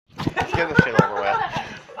Let's get this shit over with.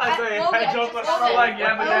 I say that joke was so like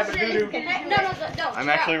yabba dabba doo doo. No. I'm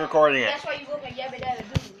actually recording it. That's why you look like yabba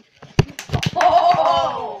dabba doo doo.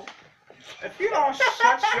 Oh! If you don't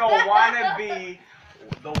shut your wannabe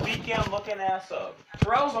the weekend looking ass up.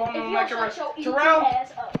 Terrell's the only one that can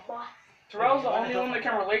Terrell's the only one that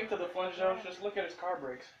can relate to the flinch jokes. Just look at his car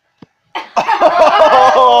brakes.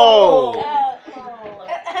 Oh!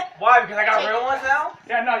 Why? Because I got real ones now?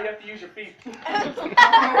 Yeah, no, you have to use your feet. You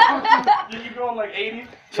going like 80.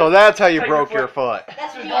 So that's how you broke your foot.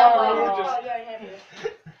 That's me.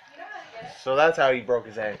 So that's how he broke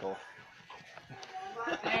his ankle.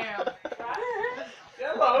 Damn.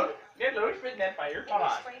 Get load. Spit that fire. Come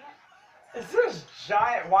on. Is this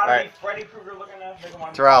giant wannabe Freddy Krueger looking ass nigga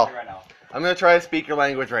wannabe Terrell, right now? I'm gonna try to speak your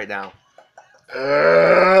language right now.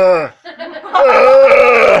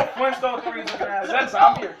 Flintstone 3 looking ass. Is that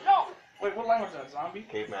zombie or... No. Wait, what language is that? Zombie?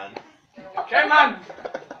 Caveman. Caveman!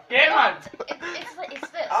 Caveman! It's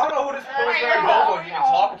this. I don't know who this Pillsbury Bobo is even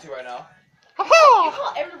talking to right now. You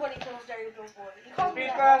call everybody Pillsbury Bobo. You call me Speed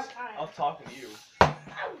that all class? the time. I was talking to you.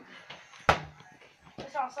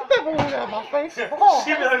 It's on something. My face. She be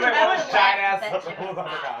looking like one of those giant ass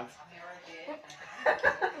leprechauns.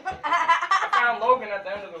 I found Logan at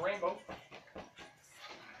the end of the rainbow.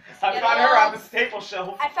 I found her on the staple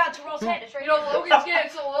shelf. I found Terrell's head. It's right You know, here. Logan's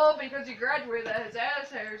getting so old because he graduated that his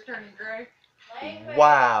ass hair is turning gray.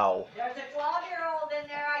 Wow. There's a 12-year-old in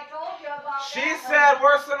there. I told you about She that. said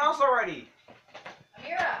worse than us already.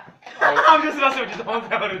 Mira. I'm just messing with you. Don't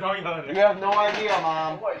yell at You have no idea,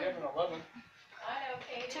 Mom. What, you have an 11? I know,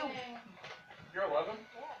 Kate. 2. You're 11?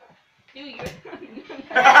 You.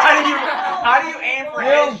 How do you aim for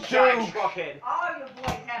Real heads, giant two. truck head? All you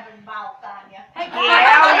boys having mouth on you. Hey,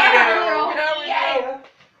 Yeah.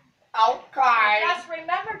 Okay. Just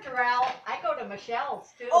remember, Terrell, I go to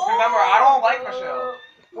Michelle's too. Remember, I don't like Michelle.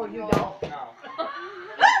 Well, you don't. No.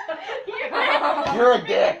 You're a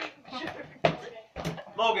dick.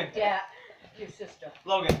 Logan. Yeah, your sister.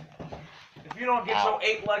 Logan. If you don't get your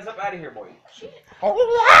 8 legs up out of here, boy.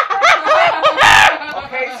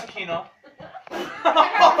 Okay, Sakina.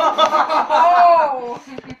 Oh!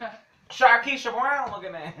 Sharkeisha Brown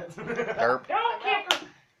looking at. Derp. Don't kick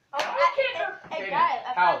her. Hey, guys,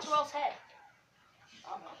 I found House. Terrell's head.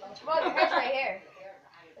 Terrell, your head's right here.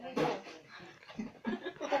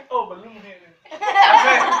 Oh, balloon head.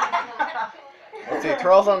 Let's see,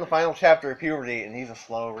 Terrell's on the final chapter of puberty, and he's a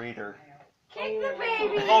slow reader. Kick the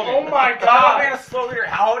baby. Logan. Oh my God. Being a slow reader.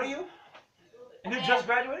 How old are you? And you just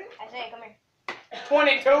graduated? Isaiah, come here.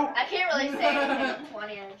 22. I can't really say I'm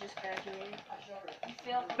 20 and I just graduated. You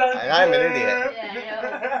feel? And I'm an idiot. Yeah, I know.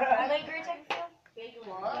 How many grades I can feel?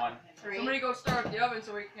 1. 3. Somebody go start up the oven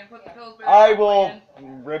so we can put the Pillsbury. I will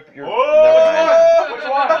rip your... Oh! Which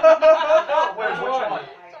one? Wait, which one?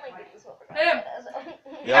 Him!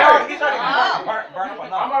 Yeah, he's already Oh. burn up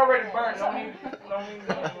enough. I'm already burned. No need.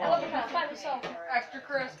 Find myself. Extra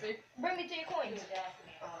crispy. Bring me to your coins.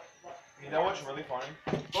 You know what's really funny?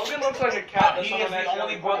 Logan looks like a cat. He is the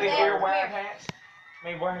only brother here wearing pants. I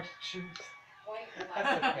mean, wearing shoes.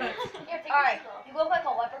 That's okay. Alright, you look like a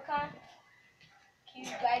leprechaun. Can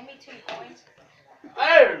you guide me to your coins?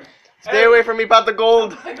 Hey! Stay away from me about the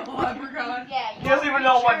gold. Like a leprechaun. Yeah, He doesn't even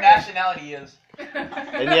know what nationality he is.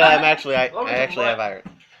 And yeah, I actually have iron.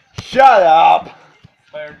 Shut up!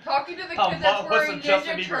 Talking to the kid Oh, that's what's wearing some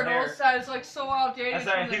Justin Ninja Bieber Turtles hair? that is like so outdated That's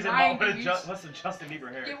right, from he's the involved with 90s. what's the Justin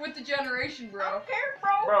Bieber hair? Get with the generation, bro.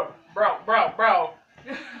 Bro.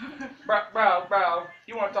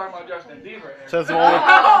 You want to talk about Justin Bieber hair? Says the one with,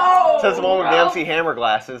 Oh! says the one with the MC Hammer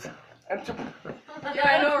glasses. Yeah,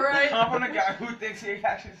 I know, right? I'm from the guy who thinks he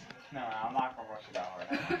actually... No, I'm not going to rush it out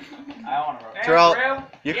right now. I don't want to rush it. Terrell,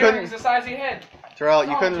 you couldn't... the size he had. Terrell,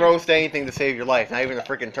 you couldn't roast anything to save your life, not even a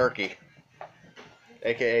freaking turkey.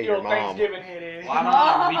 AKA your mom. Thanksgiving head is. Why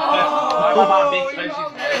my mom big you fishes?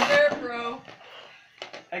 hung right there, bro.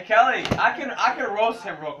 Hey Kelly, I can roast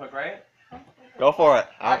him real quick, right? Go for it.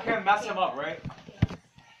 I can mess him up, right?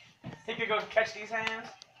 He could go catch these hands.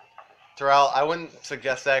 Terrell, I wouldn't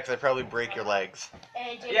suggest that because I'd probably break your legs.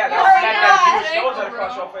 Yeah, that Jewish nose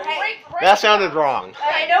across your face. That sounded wrong.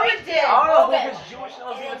 I know it did. I don't know who his Jewish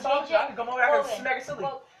nose even talks to. I can come over there and smack it silly.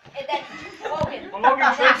 And then Logan. When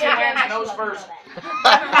Logan shakes your hands, nose first.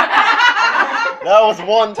 That was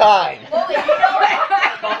one time. Logan, you know what?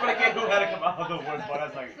 Don't forget who had to come out of the woods, but I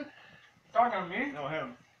was like, talking to me? No,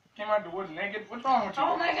 him. Came out of the woods naked. What's wrong with you?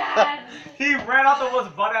 Oh my God. He ran out the woods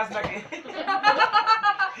butt ass naked.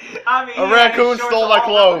 I mean, A raccoon stole my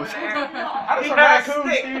clothes. How does a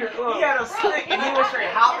raccoon steal your clothes? He had a stick and he was straight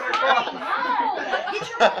hopping across. No. Get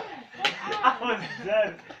your I was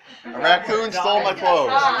dead. A raccoon stole my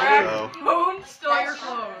clothes. So. Moon stole your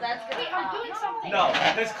clothes. That's good. Wait, I'm doing something. No,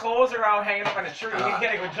 his clothes are out hanging up on a tree. He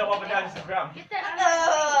can't go jump up and down the ground. Get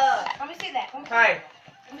that. Let me see that. Let me see Hey, that.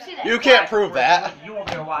 Let me see that. You can't prove that. You won't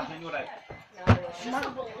be able to watch it. You know that. I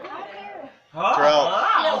don't care. Huh? Terrell.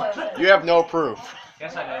 Wow. You have no proof.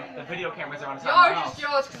 Yes, I know. The video cameras are on the side Y'all of are my just house.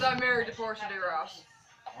 jealous because I'm married to Portia de Ross.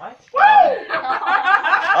 What?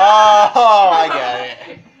 Oh, I get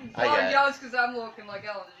it. I Y'all are get it. jealous because I'm looking like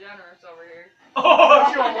Ellen DeGeneres over here. Oh,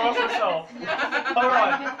 she won't roast herself. Hold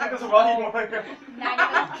on. Take this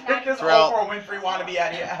Take this Terrell. Oprah Winfrey wannabe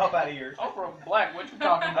out of here. Help out of here. Oprah Black, what you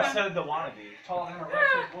talking I about? said the wannabe. Tall and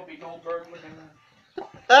anorexic Whoopi Goldberg looking.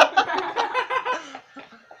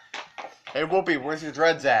 Hey, Whoopi, where's your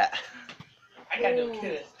dreads at? I got no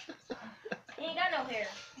kids. He ain't got no hair.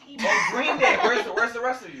 Oh, Green Day. Where's the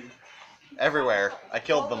rest of you? Everywhere. I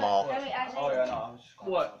killed them all. Let me ask you. Oh yeah, no. I'm just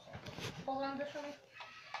What? Hold on this for me.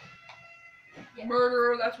 Yeah.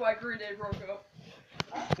 Murderer, that's why Green Day broke up.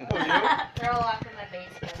 Who are you? They're all locked in my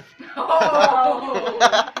basement.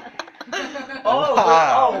 Oh! Oh,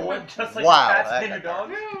 Wow. oh, what, just like Wow, the cats that and your got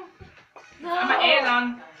dog? I'm an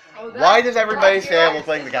anon. Oh, that- Why does everybody Rocky say I Rock- look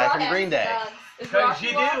like the guy from Green Day? Is Because Rocky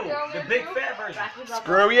you Rock do. down The there big too? fat version.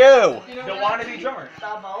 Screw you! You know The that- wannabe drummer.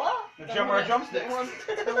 Balboa? The drummer of drumsticks. the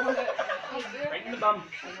one that- Right in the bum.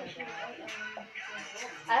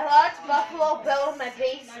 I locked Buffalo Bill in my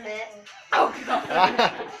basement. Oh god.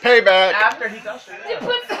 Payback! After he touched He you.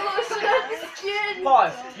 put lotion on his skin.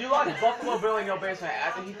 Pause. You locked Buffalo Bill in your basement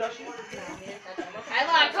after he touched you? I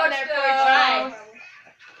locked him there for a Touchdown. try.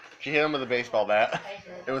 She hit him with a baseball bat.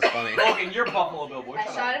 It was funny. Logan, you're Buffalo Bill, boy. I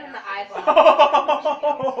Shut shot him in the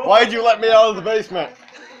eyeball. up. Why'd you let me out of the basement?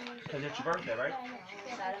 Because it's your birthday, right?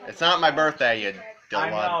 It's not my birthday, you I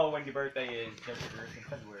dillwad. know when your birthday is. Just in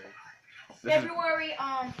February. This, is, February,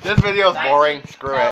 this video's boring. Screw it.